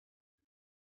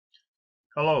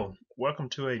Hello, welcome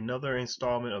to another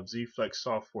installment of ZFlex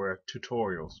software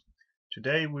tutorials.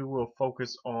 Today we will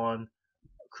focus on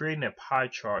creating a pie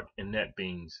chart in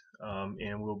Netbeans,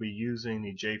 and we'll be using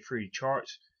the JFreeChart.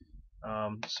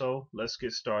 So let's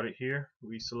get started here.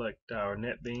 We select our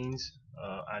Netbeans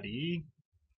IDE,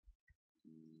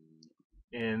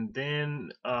 and then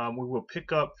we will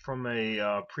pick up from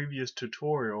a previous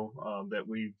tutorial that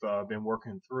we've been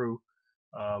working through.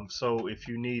 So if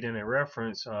you need any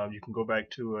reference, you can go back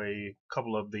to a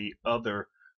couple of the other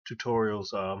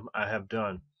tutorials I have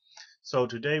done. So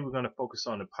today we're going to focus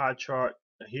on the pie chart.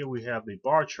 Here we have the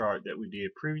bar chart that we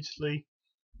did previously,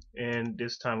 and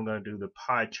this time we're going to do the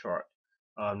pie chart.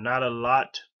 Not a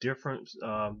lot different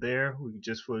there. We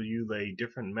just will use a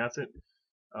different method.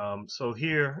 So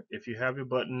here, if you have your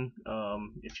button,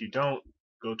 if you don't,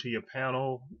 go to your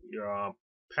panel, your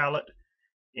palette,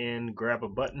 and grab a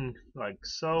button like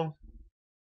so.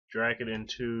 Drag it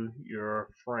into your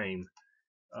frame.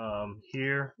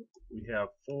 Here we have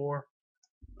 4,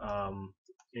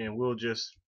 and we'll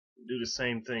just do the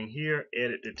same thing here.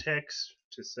 Edit the text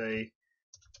to say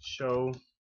show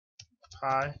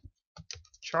pie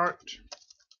chart,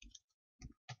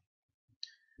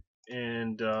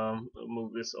 and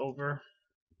move this over,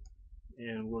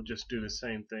 and we'll just do the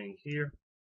same thing here.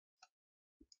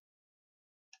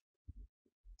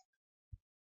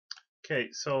 Okay,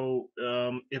 so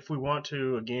if we want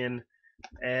to again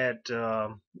add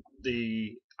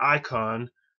the icon,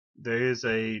 there is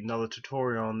another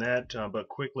tutorial on that, but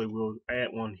quickly we'll add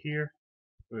one here.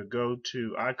 We'll go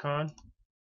to icon.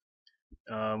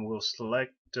 We'll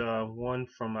select one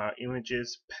from our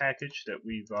images package that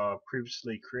we've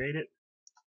previously created,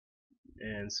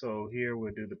 and so here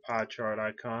we'll do the pie chart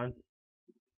icon.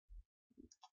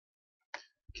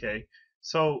 Okay,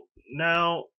 so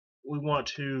now we want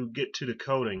to get to the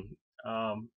coding.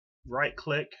 Right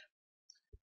click,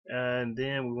 and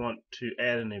then we want to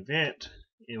add an event,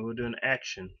 and we'll do an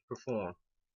action perform.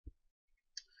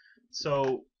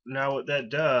 So now what that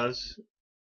does,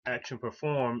 action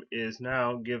perform, is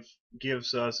now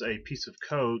gives us a piece of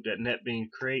code that Netbeans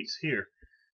creates here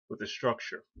with a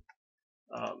structure.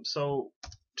 So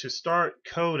to start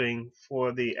coding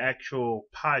for the actual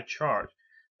pie chart,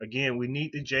 again we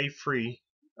need the JFree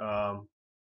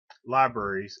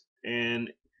libraries,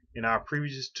 and in our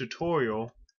previous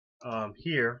tutorial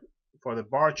here for the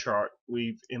bar chart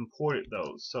we've imported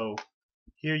those. So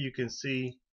here you can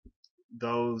see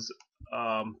those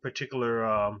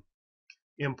particular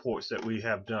imports that we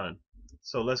have done.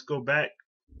 So let's go back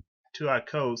to our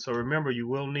code. So remember, you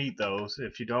will need those.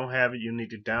 If you don't have it, you need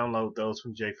to download those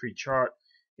from JFreeChart,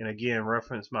 and again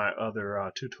reference my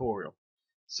other tutorial.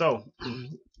 So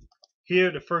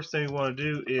here the first thing we want to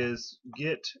do is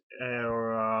get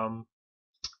our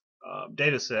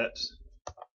data sets.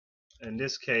 In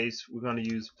this case we're going to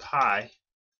use pie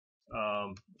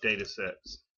data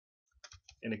sets,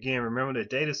 and again remember that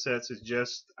data sets is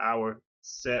just our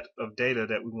set of data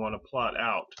that we want to plot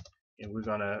out, and we're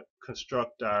going to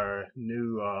construct our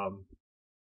new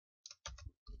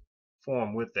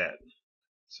form with that.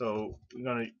 So we're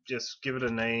going to just give it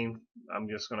a name. I'm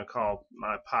just going to call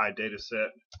my pie data set,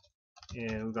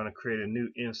 and we're going to create a new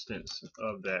instance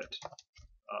of that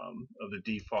of the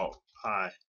default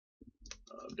pie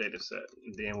data set,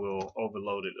 and then we'll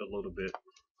overload it a little bit.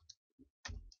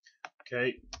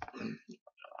 Okay,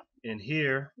 and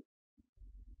here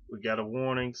we got a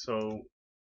warning. So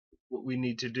what we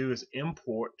need to do is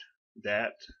import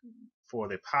that for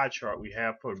the pie chart we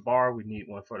have. For the bar we need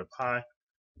one for the pie,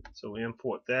 so we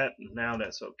import that. Now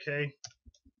that's okay.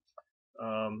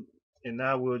 And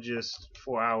now we'll just,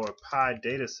 for our pie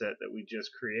data set that we just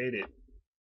created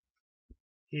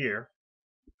here,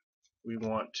 we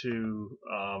want to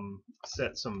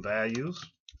set some values.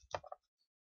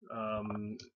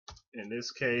 In this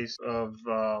case of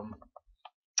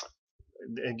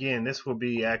again, this will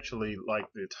be actually like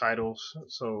the titles,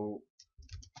 so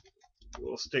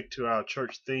we'll stick to our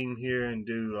church theme here and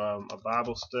do a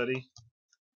Bible study,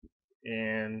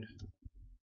 and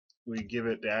we give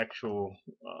it the actual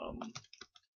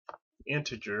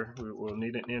integer. We will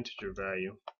need an integer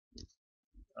value.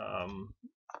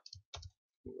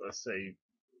 Let's say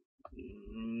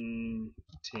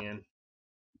 10,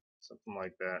 something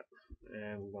like that,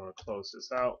 and we want to close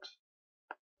this out,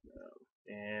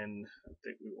 and I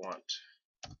think we want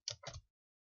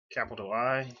capital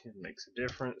I. It makes a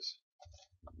difference,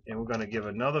 and we're going to give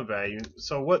another value.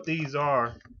 So what these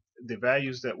are, the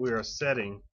values that we are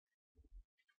setting,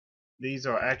 these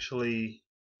are actually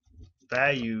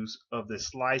values of the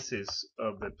slices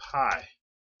of the pie.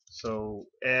 So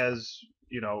as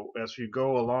you know, as you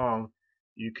go along,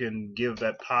 you can give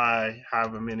that pie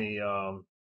however many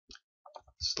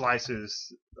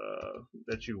slices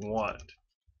that you want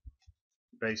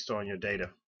based on your data.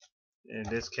 In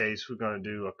this case, we're going to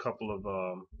do a couple of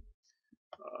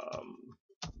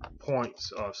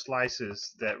points or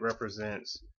slices that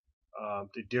represents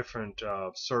the different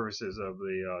services of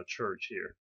the church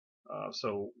here.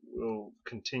 So we'll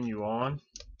continue on,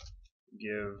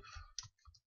 give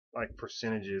like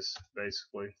percentages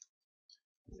basically,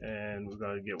 and we're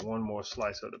going to get one more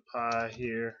slice of the pie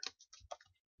here.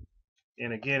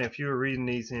 And again, if you were reading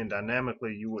these in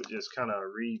dynamically, you would just kind of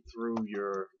read through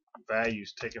your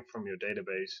values taken from your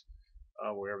database,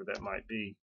 wherever that might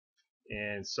be,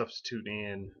 and substitute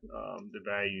in the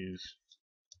values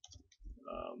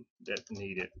that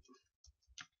needed.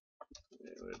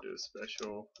 And we'll do a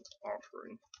special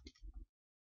offering.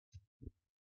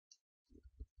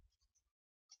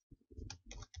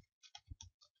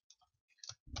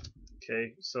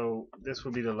 Okay, so this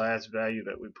will be the last value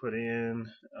that we put in.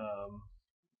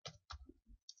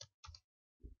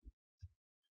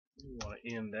 We want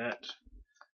to end that.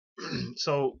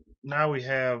 So now we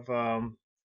have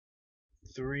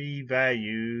 3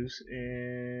 values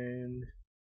and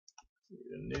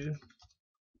new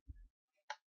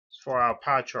for our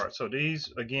pie chart. So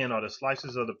these again are the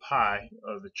slices of the pie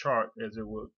of the chart as it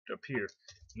will appear.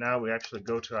 Now we actually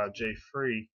go to our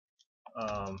JFree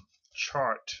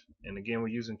chart, and again we're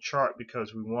using chart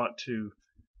because we want to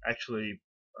actually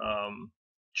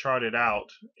chart it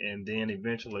out and then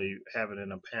eventually have it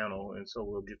in a panel, and so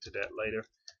we'll get to that later.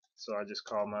 So I just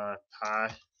call my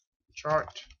pie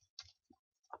chart,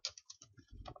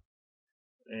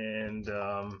 and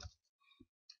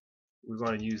we're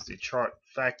going to use the chart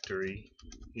factory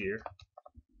here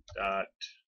dot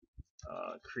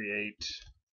create.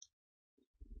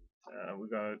 We're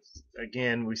going to,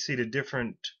 again, we see the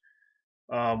different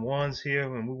ones here,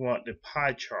 and we want the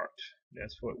pie chart.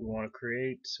 That's what we want to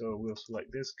create. So we'll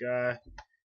select this guy,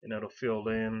 and it'll fill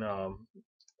in a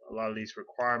lot of these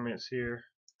requirements here.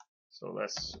 So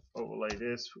let's overlay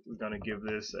this. We're going to give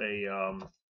this a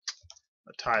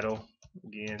title,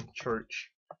 again,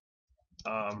 church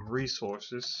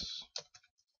resources,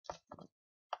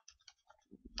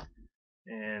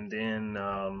 and then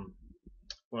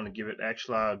want to give it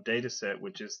actually our data set,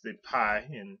 which is the pie,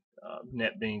 and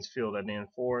Netbeans fill that in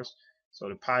for us. So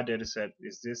the pie data set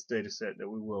is this data set that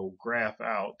we will graph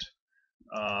out,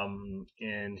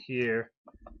 and here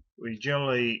we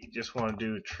generally just want to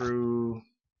do true,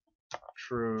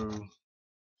 true,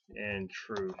 and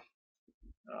true,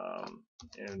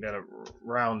 and gotta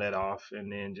round that off and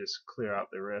then just clear out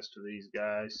the rest of these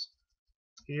guys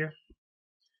here.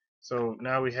 So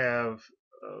now we have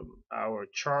our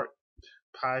chart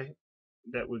pie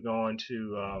that we're going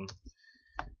to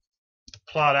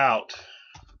plot out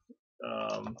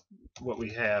what we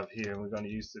have here. We're going to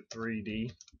use the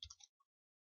 3D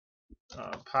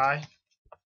pie,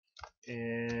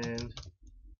 and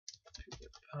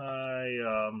pie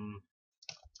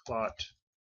plot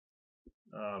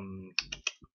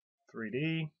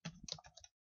 3D,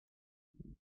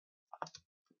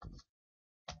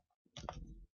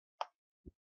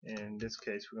 in this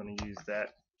case we're going to use that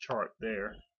chart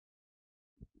there,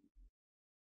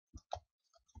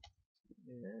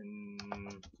 and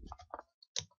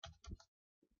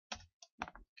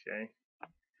okay,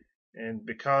 and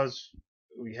because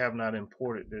we have not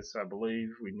imported this, I believe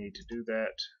we need to do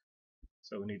that.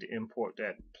 So we need to import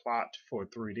that plot for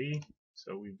 3D.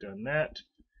 So we've done that.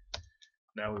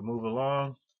 Now we move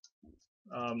along.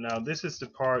 Now this is the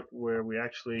part where we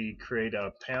actually create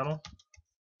a panel,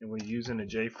 and we're using the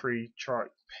JFreeChart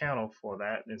panel for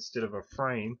that instead of a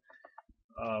frame.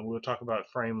 We'll talk about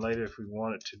frame later if we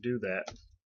wanted to do that.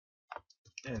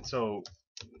 And so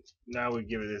now we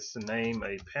give this a name,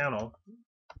 a panel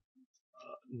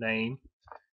name,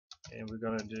 and we're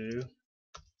going to do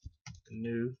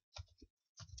new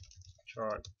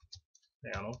chart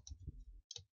panel,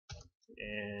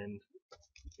 and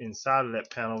inside of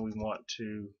that panel we want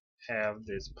to have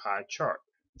this pie chart.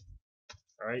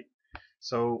 Alright,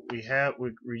 so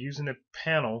we're using the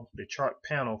panel, the chart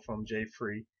panel from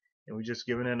JFree, and we're just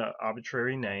giving it an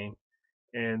arbitrary name,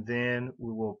 and then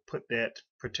we will put that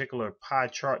particular pie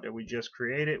chart that we just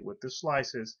created with the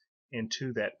slices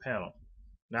into that panel.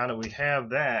 Now that we have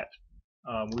that,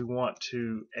 we want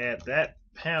to add that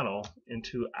panel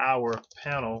into our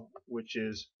panel, which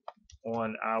is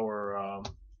on our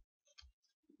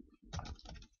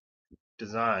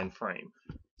design frame.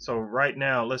 So right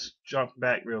now, let's jump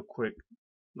back real quick.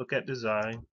 Look at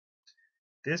design.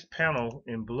 This panel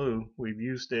in blue, we've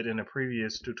used it in a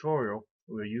previous tutorial.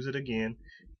 We'll use it again.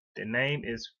 The name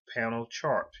is panel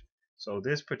chart. So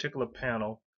this particular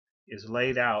panel is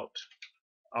laid out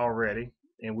already,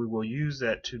 and we will use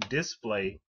that to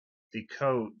display the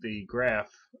code, the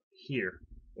graph here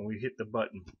when we hit the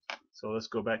button. So let's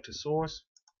go back to source,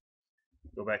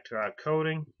 go back to our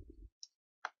coding,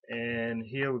 and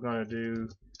here we're going to do,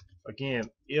 again,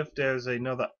 if there's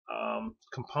another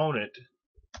component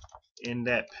in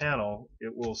that panel,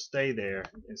 it will stay there.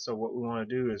 And so what we want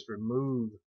to do is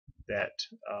remove that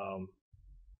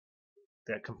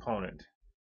that component.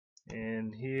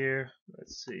 And here,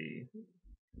 let's see,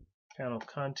 panel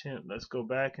content, let's go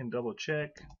back and double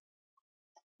check.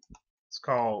 It's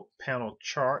called panel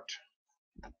chart.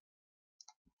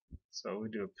 So we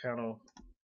do a panel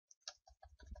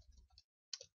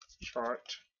chart.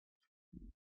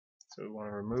 So we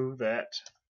want to remove that.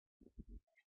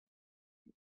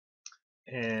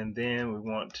 And then we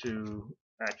want to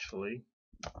actually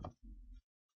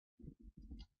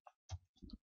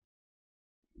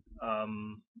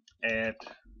add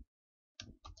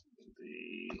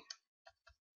the,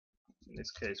 in this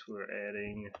case we're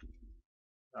adding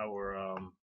our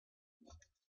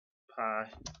pie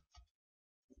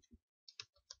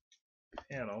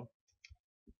panel,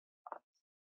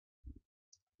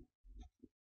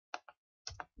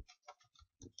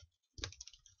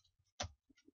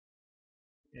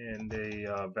 and they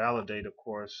validate, of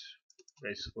course,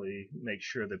 basically make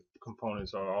sure the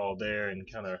components are all there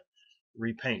and kind of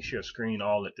repaints your screen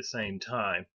all at the same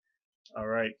time.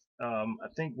 Alright, I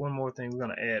think one more thing we're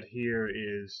going to add here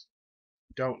is,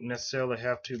 don't necessarily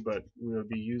have to, but we'll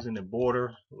be using the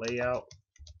border layout,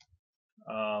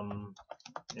 and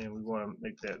we want to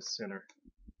make that center.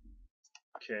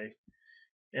 Okay,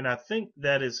 and I think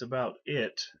that is about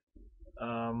it.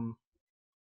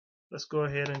 Let's go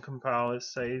ahead and compile it,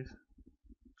 save,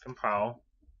 compile,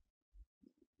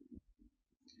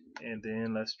 and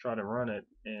then let's try to run it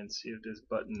and see if this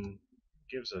button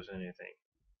gives us anything.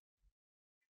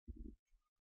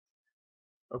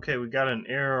 Okay, we got an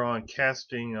error on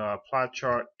casting pie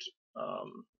chart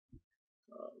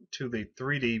to the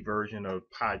 3D version of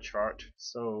pie chart.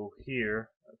 So here,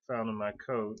 I found in my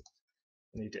code,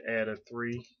 I need to add a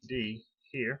 3D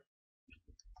here,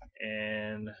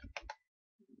 and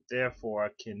therefore I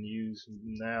can use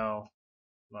now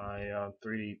my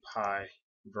 3D pie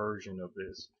version of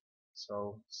this.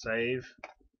 So save,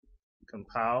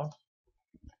 compile,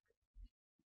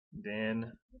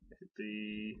 then hit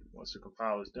the, once the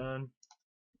compile is done,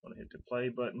 I'm going to hit the play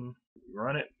button,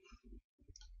 run it.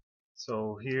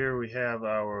 So here we have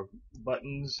our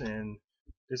buttons, and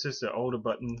this is the older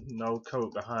button, no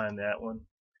code behind that one.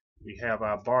 We have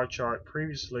our bar chart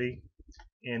previously,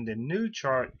 and the new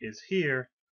chart is here,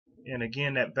 and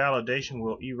again that validation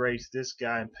will erase this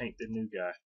guy and paint the new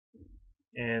guy.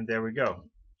 And there we go.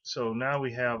 So now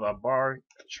we have a bar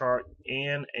chart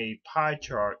and a pie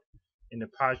chart, and the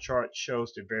pie chart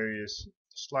shows the various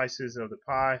slices of the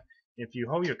pie. If you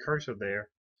hold your cursor there,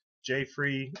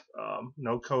 JFree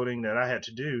no coding that I had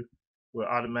to do will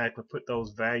automatically put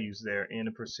those values there and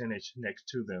the percentage next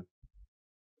to them.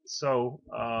 So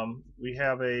we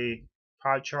have a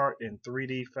pie chart in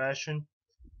 3D fashion,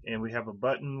 and we have a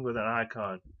button with an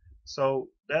icon. So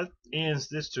that ends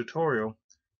this tutorial.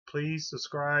 Please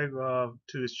subscribe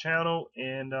to this channel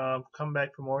and come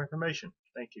back for more information.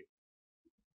 Thank you.